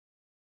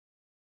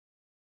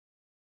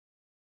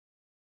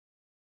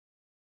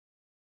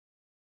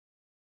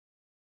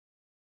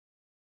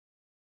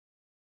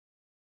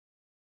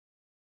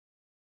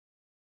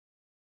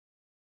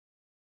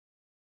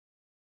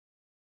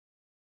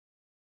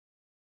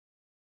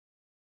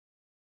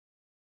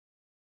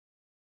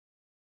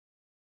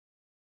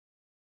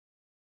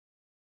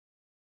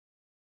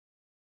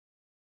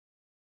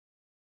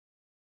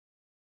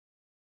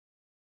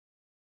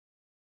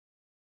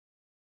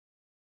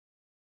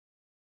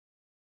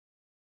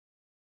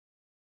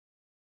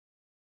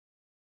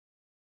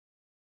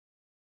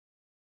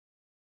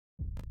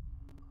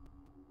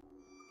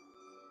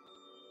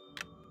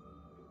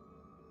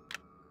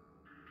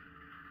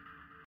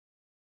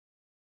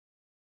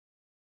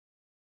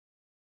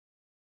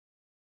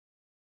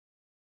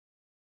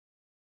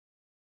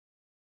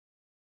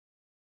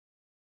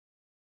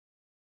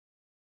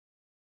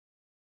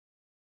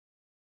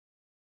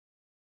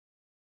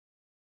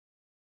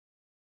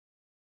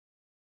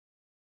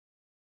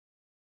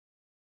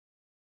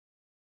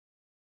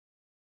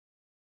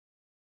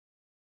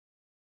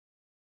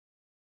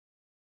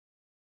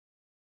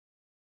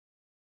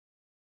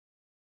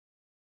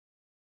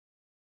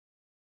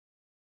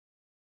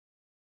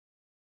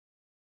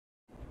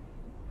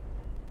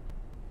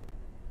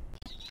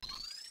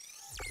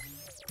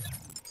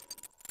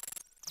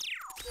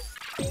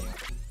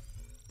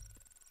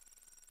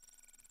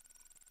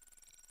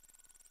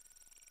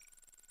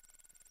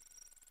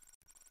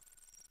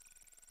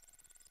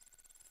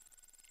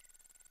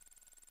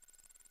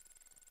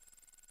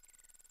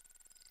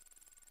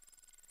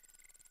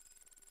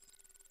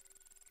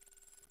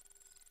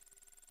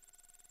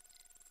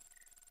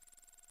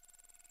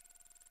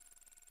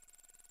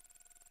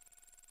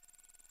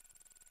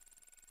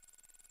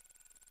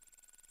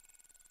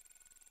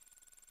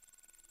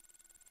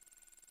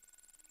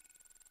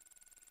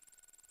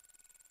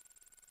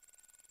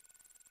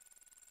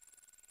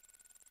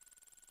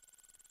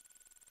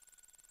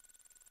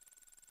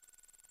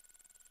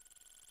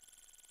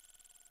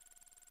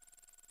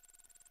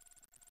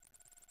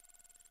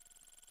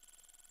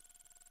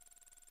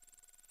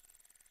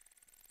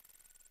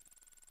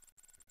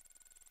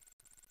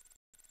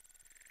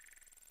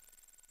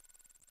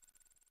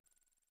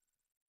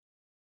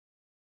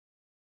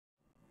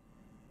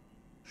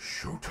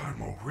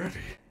showtime already.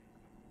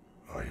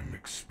 I am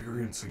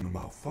experiencing a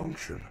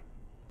malfunction.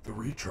 The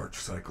recharge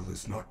cycle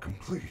is not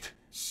complete.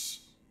 Shh!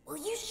 Will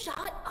you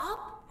shut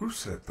up? Who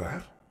said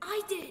that?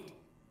 I did!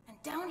 And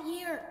down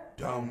here.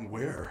 Down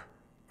where?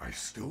 I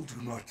still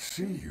do not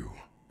see you.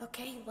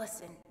 Okay,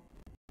 listen.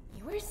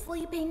 You were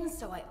sleeping,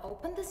 so I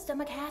opened the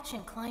stomach hatch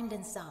and climbed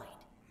inside.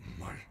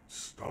 My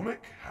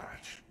stomach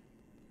hatch?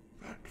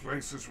 That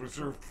place is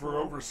reserved for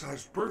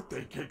oversized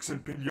birthday cakes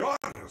and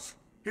piñatas.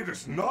 It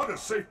is not a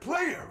safe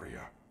play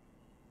area.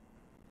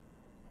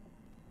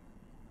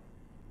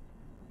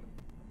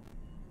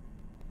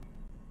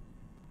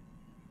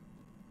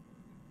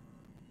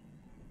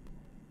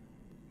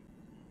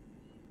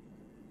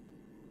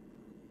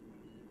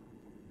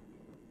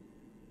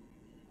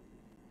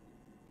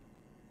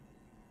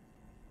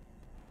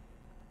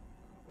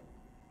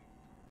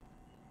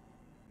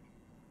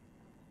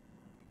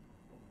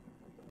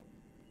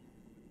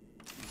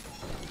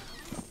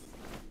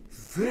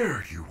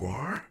 There you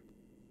are.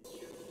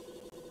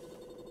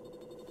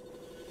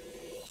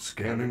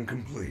 Scanning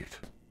complete.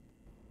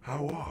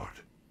 How odd.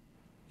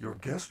 Your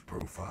guest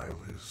profile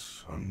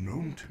is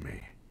unknown to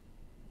me.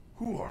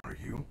 Who are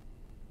you?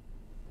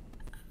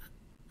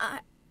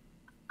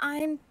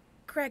 I'm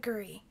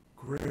Gregory.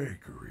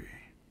 Gregory.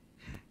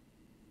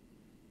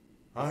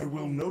 I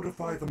will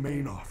notify the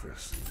main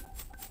office.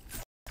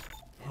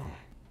 Oh,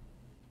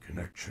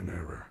 connection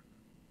error.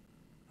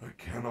 I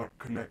cannot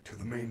connect to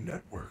the main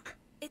network.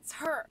 It's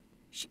her.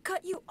 She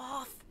cut you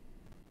off.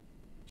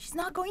 She's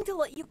not going to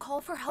let you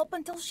call for help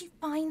until she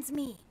finds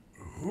me.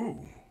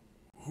 Who?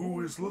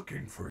 Who is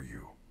looking for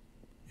you?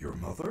 Your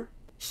mother?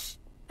 Shh!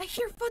 I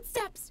hear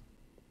footsteps!